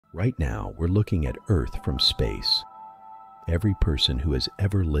Right now, we're looking at Earth from space. Every person who has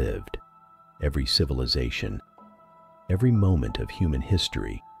ever lived, every civilization, every moment of human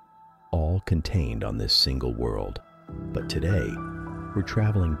history, all contained on this single world. But today, we're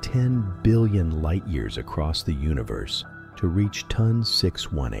traveling 10 billion light years across the universe to reach TUN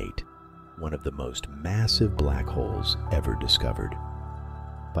 618, one of the most massive black holes ever discovered.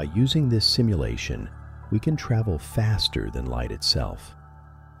 By using this simulation, we can travel faster than light itself.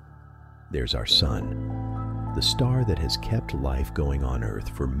 There's our sun, the star that has kept life going on Earth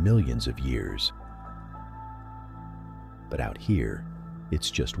for millions of years. But out here, it's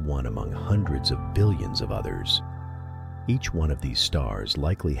just one among hundreds of billions of others. Each one of these stars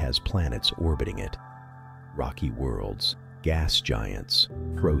likely has planets orbiting it, rocky worlds, gas giants,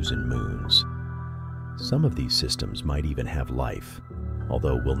 frozen moons. Some of these systems might even have life,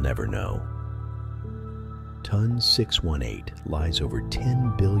 although we'll never know. TUN 618 lies over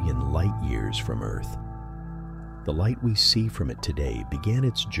 10 billion light years from Earth. The light we see from it today began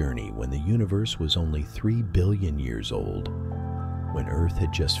its journey when the universe was only 3 billion years old, when Earth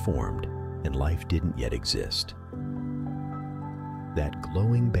had just formed and life didn't yet exist. That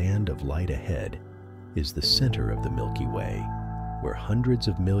glowing band of light ahead is the center of the Milky Way, where hundreds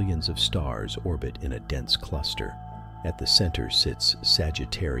of millions of stars orbit in a dense cluster. At the center sits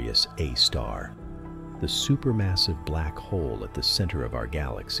Sagittarius A star, the supermassive black hole at the center of our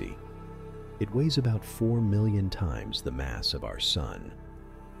galaxy. It weighs about 4 million times the mass of our Sun.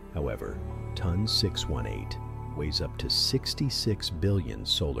 However, TUN 618 weighs up to 66 billion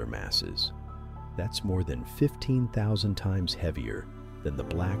solar masses. That's more than 15,000 times heavier than the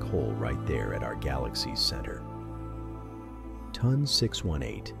black hole right there at our galaxy's center. TUN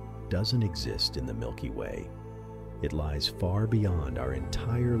 618 doesn't exist in the Milky Way. It lies far beyond our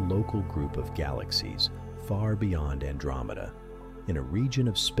entire local group of galaxies, far beyond Andromeda, in a region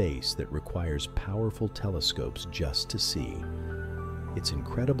of space that requires powerful telescopes just to see. It's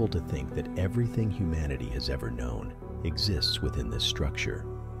incredible to think that everything humanity has ever known exists within this structure.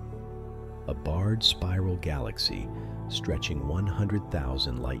 A barred spiral galaxy stretching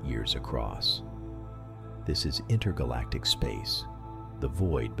 100,000 light years across. This is intergalactic space, the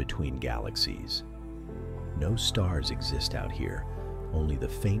void between galaxies. No stars exist out here, only the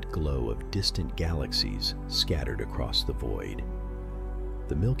faint glow of distant galaxies scattered across the void.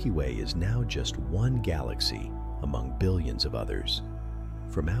 The Milky Way is now just one galaxy among billions of others.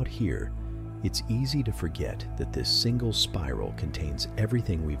 From out here, it's easy to forget that this single spiral contains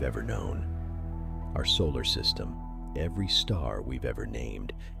everything we've ever known. Our solar system, every star we've ever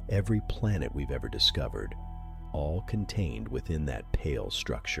named, every planet we've ever discovered, all contained within that pale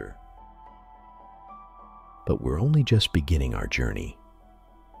structure. But we're only just beginning our journey.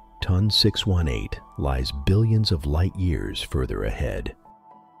 TUN 618 lies billions of light years further ahead.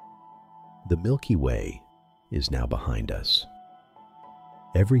 The Milky Way is now behind us.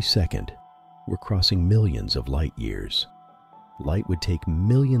 Every second, we're crossing millions of light years. Light would take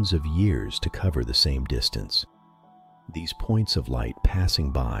millions of years to cover the same distance. These points of light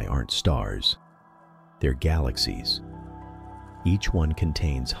passing by aren't stars. They're galaxies. Each one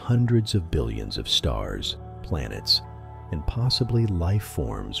contains hundreds of billions of stars, planets, and possibly life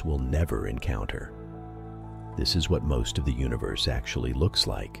forms we'll never encounter. This is what most of the universe actually looks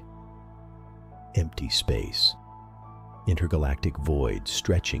like. Empty space. Intergalactic void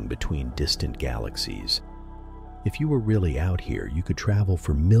stretching between distant galaxies. If you were really out here, you could travel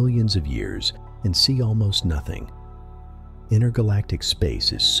for millions of years and see almost nothing. Intergalactic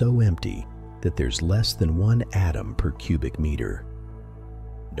space is so empty that there's less than 1 atom per cubic meter.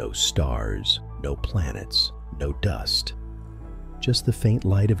 No stars, no planets, no dust. Just the faint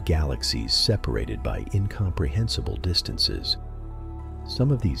light of galaxies separated by incomprehensible distances. Some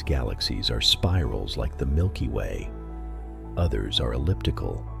of these galaxies are spirals like the Milky Way. Others are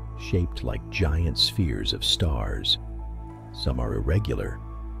elliptical, shaped like giant spheres of stars. Some are irregular,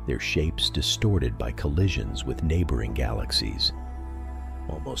 their shapes distorted by collisions with neighboring galaxies.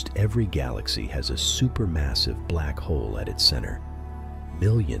 Almost every galaxy has a supermassive black hole at its center,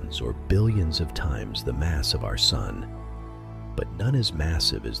 millions or billions of times the mass of our Sun. But none as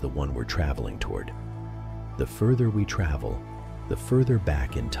massive as the one we're traveling toward. The further we travel, the further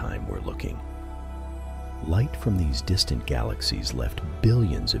back in time we're looking. Light from these distant galaxies left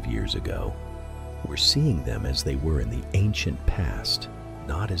billions of years ago. We're seeing them as they were in the ancient past,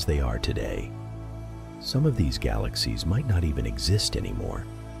 not as they are today. Some of these galaxies might not even exist anymore.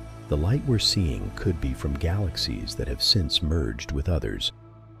 The light we're seeing could be from galaxies that have since merged with others,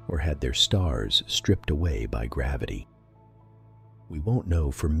 or had their stars stripped away by gravity. We won't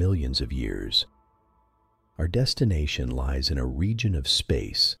know for millions of years. Our destination lies in a region of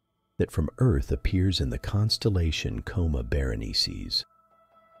space that from Earth appears in the constellation Coma Berenices.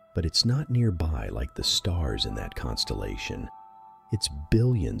 But it's not nearby like the stars in that constellation. It's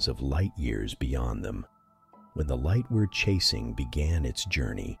billions of light years beyond them. When the light we're chasing began its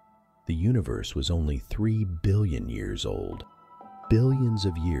journey, the universe was only 3 billion years old, billions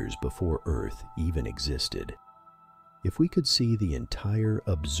of years before Earth even existed. If we could see the entire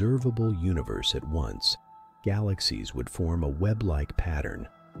observable universe at once, galaxies would form a web-like pattern,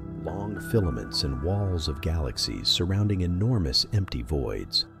 long filaments and walls of galaxies surrounding enormous empty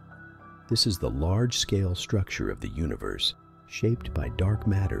voids. This is the large-scale structure of the universe, shaped by dark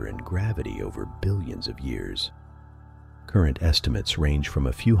matter and gravity over billions of years. Current estimates range from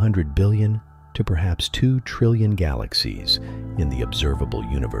a few hundred billion to perhaps 2 trillion galaxies in the observable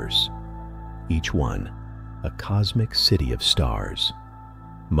universe. Each one, a cosmic city of stars.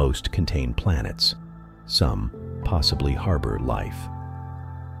 Most contain planets. Some possibly harbor life.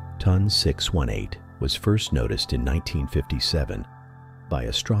 Ton 618 was first noticed in 1957 by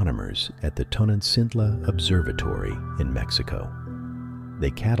astronomers at the Tonantzintla Observatory in Mexico.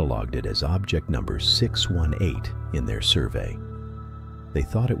 They cataloged it as object number 618 in their survey. They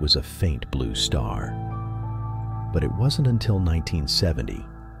thought it was a faint blue star. But it wasn't until 1970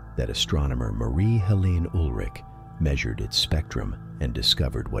 that astronomer Marie-Helene Ulrich measured its spectrum and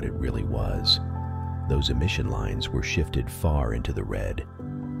discovered what it really was. Those emission lines were shifted far into the red,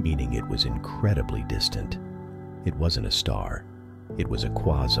 meaning it was incredibly distant. It wasn't a star. It was a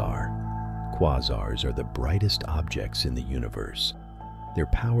quasar. Quasars are the brightest objects in the universe. They're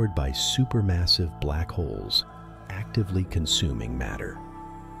powered by supermassive black holes, actively consuming matter.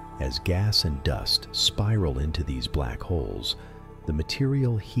 As gas and dust spiral into these black holes, the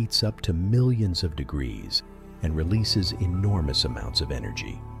material heats up to millions of degrees and releases enormous amounts of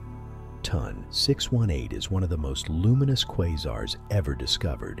energy. Ton 618 is one of the most luminous quasars ever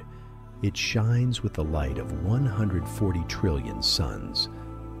discovered. It shines with the light of 140 trillion suns.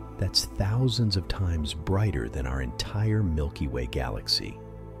 That's thousands of times brighter than our entire Milky Way galaxy.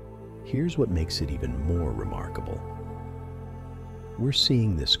 Here's what makes it even more remarkable. We're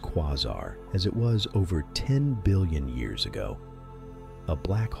seeing this quasar as it was over 10 billion years ago. A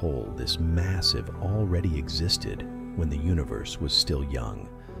black hole this massive already existed when the universe was still young.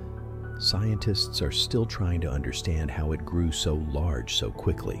 Scientists are still trying to understand how it grew so large so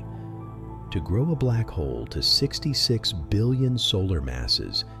quickly. To grow a black hole to 66 billion solar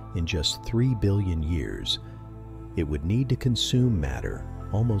masses in just 3 billion years, it would need to consume matter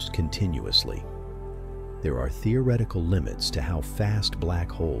almost continuously. There are theoretical limits to how fast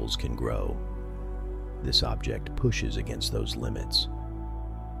black holes can grow. This object pushes against those limits.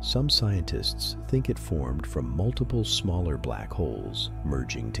 Some scientists think it formed from multiple smaller black holes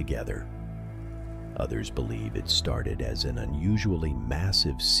merging together. Others believe it started as an unusually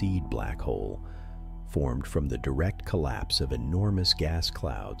massive seed black hole formed from the direct collapse of enormous gas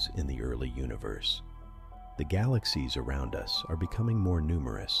clouds in the early universe. The galaxies around us are becoming more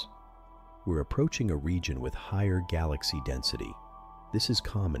numerous. We're approaching a region with higher galaxy density. This is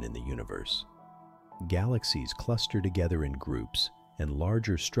common in the universe. Galaxies cluster together in groups and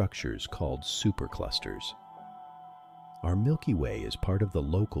larger structures called superclusters. Our Milky Way is part of the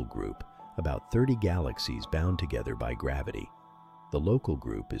local group, about 30 galaxies bound together by gravity. The local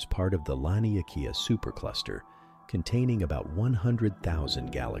group is part of the Laniakea supercluster, containing about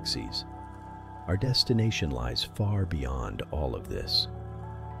 100,000 galaxies. Our destination lies far beyond all of this.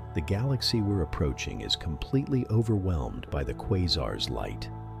 The galaxy we're approaching is completely overwhelmed by the quasar's light.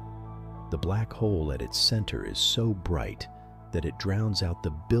 The black hole at its center is so bright that it drowns out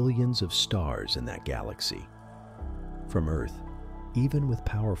the billions of stars in that galaxy. From Earth, even with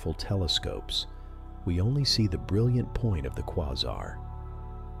powerful telescopes, we only see the brilliant point of the quasar.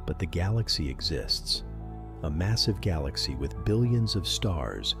 But the galaxy exists, a massive galaxy with billions of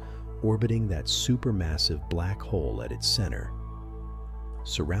stars orbiting that supermassive black hole at its center.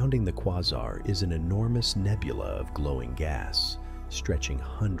 Surrounding the quasar is an enormous nebula of glowing gas, stretching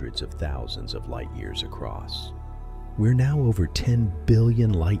hundreds of thousands of light years across. We're now over 10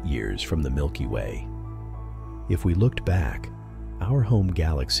 billion light years from the Milky Way. If we looked back, our home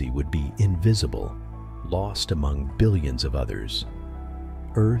galaxy would be invisible, lost among billions of others.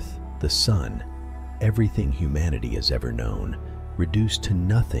 Earth, the Sun, everything humanity has ever known, reduced to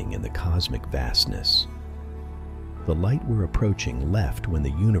nothing in the cosmic vastness. The light we're approaching left when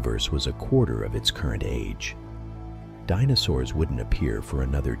the universe was a quarter of its current age. Dinosaurs wouldn't appear for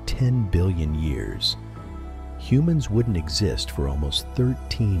another 10 billion years. Humans wouldn't exist for almost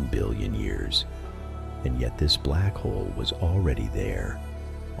 13 billion years. And yet this black hole was already there,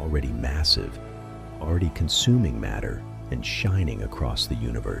 already massive, already consuming matter and shining across the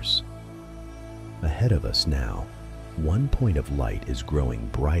universe. Ahead of us now, one point of light is growing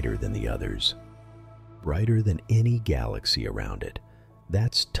brighter than the others, brighter than any galaxy around it.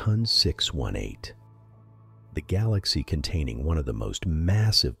 That's Ton 618, the galaxy containing one of the most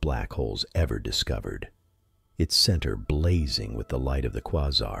massive black holes ever discovered. Its center blazing with the light of the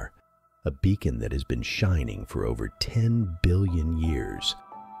quasar, a beacon that has been shining for over 10 billion years.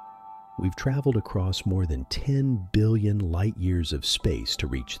 We've traveled across more than 10 billion light years of space to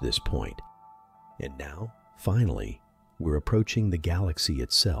reach this point. And now, finally, we're approaching the galaxy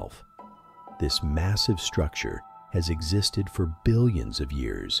itself. This massive structure has existed for billions of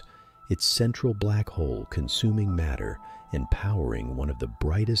years, its central black hole consuming matter and powering one of the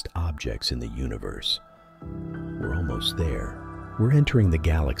brightest objects in the universe. We're almost there. We're entering the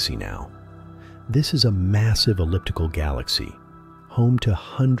galaxy now. This is a massive elliptical galaxy, home to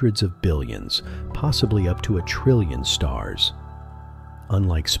hundreds of billions, possibly up to 1 trillion stars.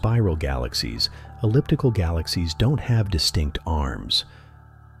 Unlike spiral galaxies, elliptical galaxies don't have distinct arms.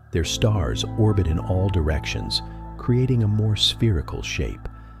 Their stars orbit in all directions, creating a more spherical shape.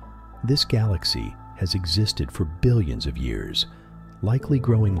 This galaxy has existed for billions of years, likely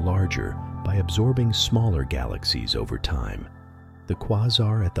growing larger by absorbing smaller galaxies over time. The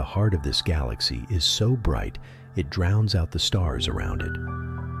quasar at the heart of this galaxy is so bright it drowns out the stars around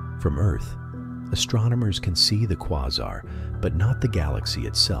it. From Earth, astronomers can see the quasar, but not the galaxy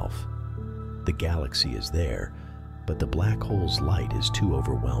itself. The galaxy is there, but the black hole's light is too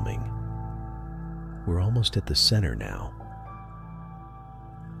overwhelming. We're almost at the center now.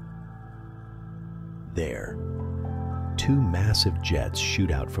 There, two massive jets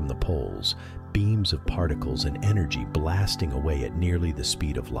shoot out from the poles, beams of particles and energy blasting away at nearly the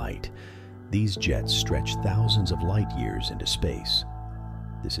speed of light. These jets stretch thousands of light years into space.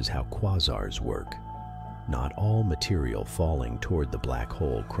 This is how quasars work. Not all material falling toward the black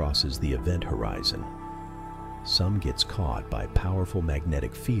hole crosses the event horizon. Some gets caught by powerful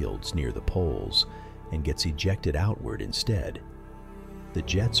magnetic fields near the poles and gets ejected outward instead. The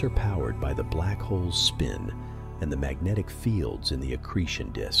jets are powered by the black hole's spin and the magnetic fields in the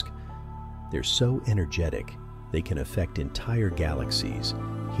accretion disk. They're so energetic, they can affect entire galaxies,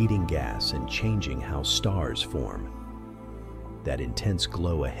 heating gas and changing how stars form. That intense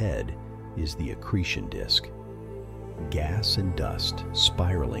glow ahead is the accretion disk. Gas and dust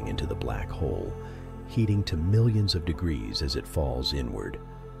spiraling into the black hole, heating to millions of degrees as it falls inward.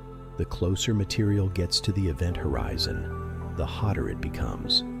 The closer material gets to the event horizon, the hotter it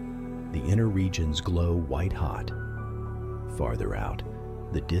becomes. The inner regions glow white hot. Farther out,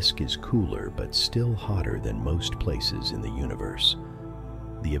 the disk is cooler but still hotter than most places in the universe.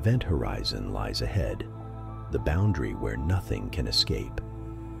 The event horizon lies ahead, the boundary where nothing can escape.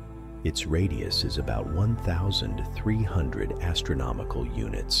 Its radius is about 1,300 astronomical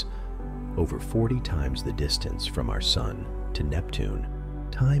units, over 40 times the distance from our Sun to Neptune.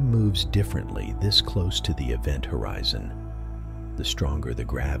 Time moves differently this close to the event horizon. The stronger the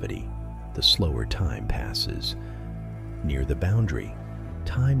gravity, the slower time passes. Near the boundary,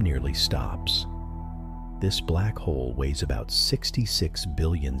 time nearly stops. This black hole weighs about 66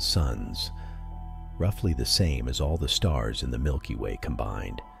 billion suns, roughly the same as all the stars in the Milky Way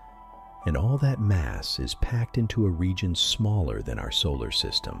combined. And all that mass is packed into a region smaller than our solar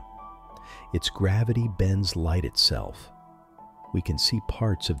system. Its gravity bends light itself. We can see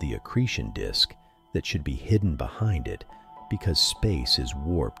parts of the accretion disk that should be hidden behind it because space is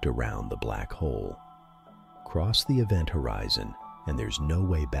warped around the black hole. Cross the event horizon and there's no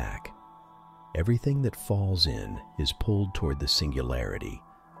way back. Everything that falls in is pulled toward the singularity,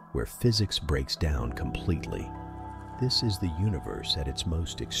 where physics breaks down completely. This is the universe at its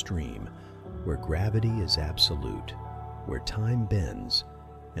most extreme, where gravity is absolute, where time bends,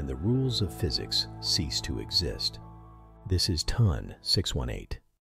 and the rules of physics cease to exist. This is Ton 618.